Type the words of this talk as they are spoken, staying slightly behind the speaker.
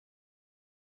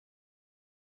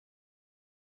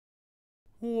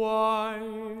Why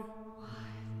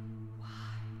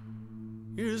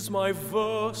is my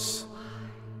verse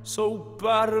so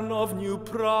barren of new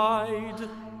pride,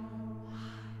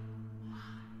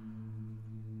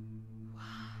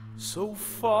 so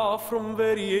far from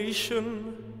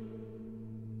variation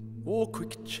or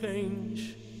quick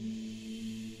change?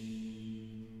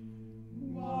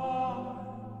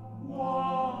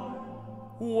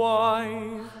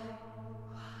 Why,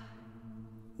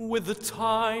 with the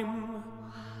time,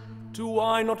 do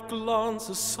I not glance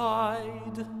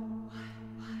aside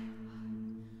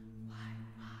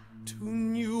to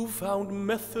new-found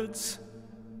methods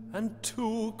and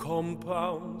to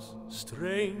compounds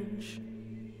strange?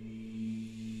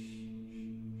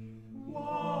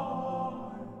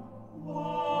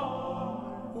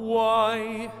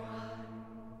 Why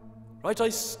write I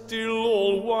still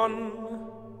all one,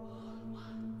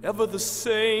 ever the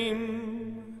same,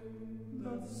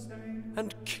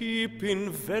 and keep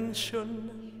invention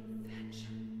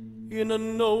in a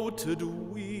noted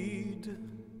weed,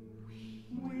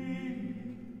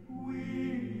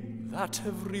 that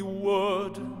every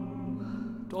word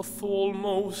doth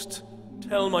almost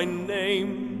tell my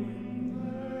name,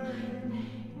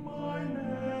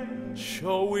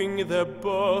 showing their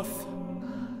birth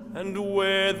and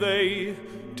where they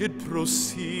did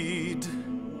proceed.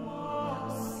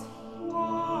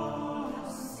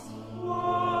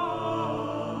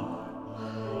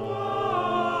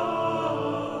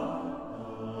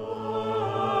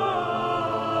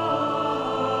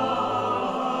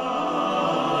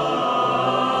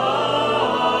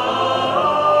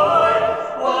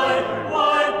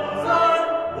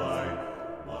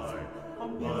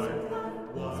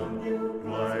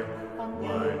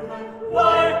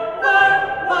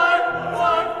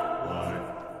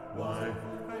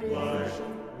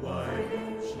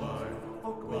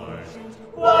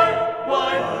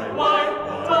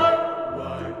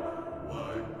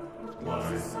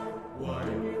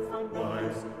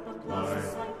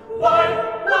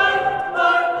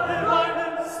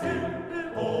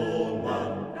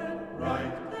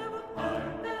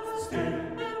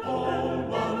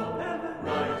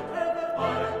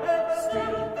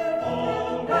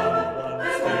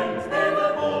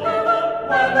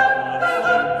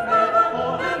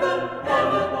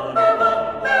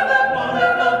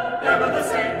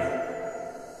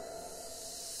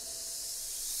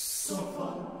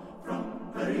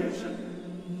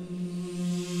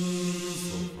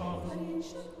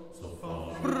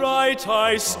 Write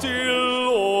I still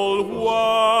all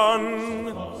one,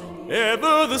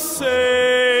 ever the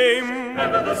same,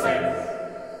 ever the same.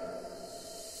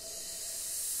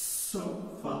 So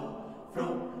far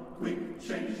from quick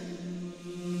change,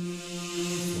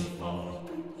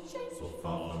 so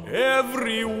far.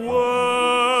 Every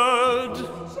word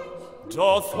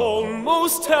doth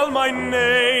almost tell my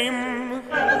name.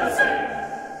 Ever the same.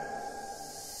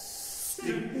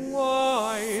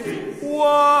 Why?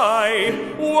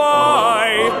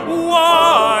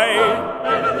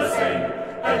 Ever the same,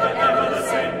 ever the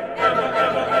same, ever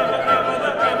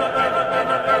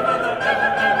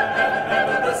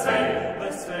the same,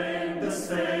 the same, the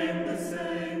same, the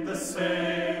same, the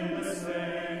same, the same,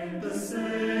 the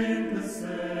same, the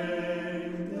same,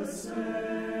 the same,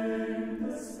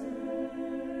 the same.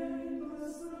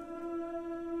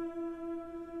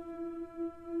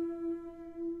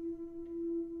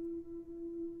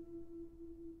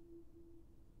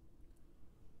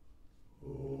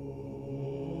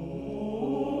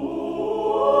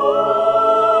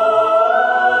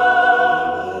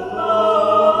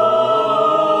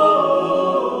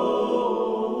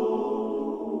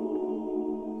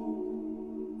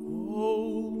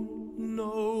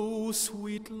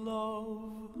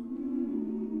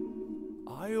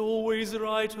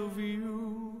 Of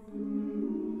you,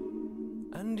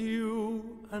 and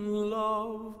you and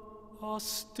love are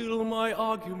still my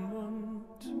argument.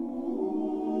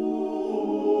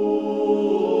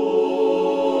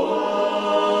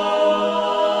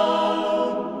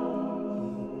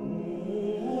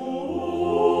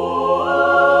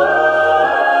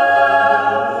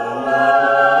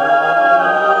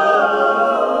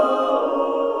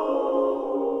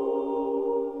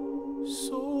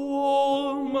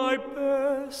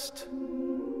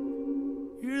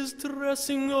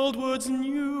 Dressing old words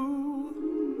new,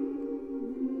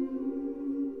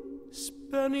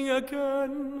 spanning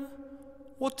again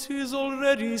what is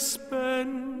already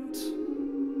spent.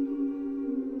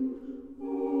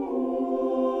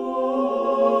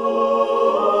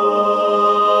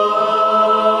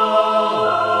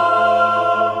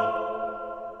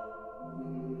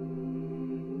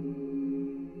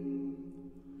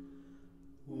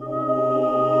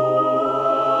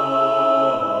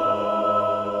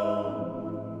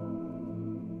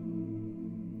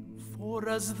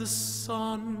 as the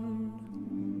sun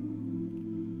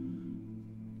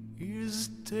is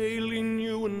daily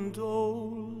new and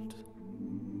old,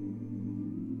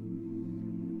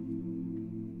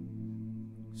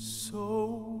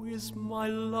 so is my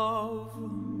love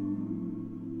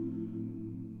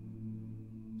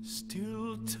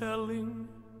still telling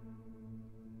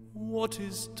what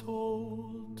is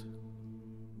told.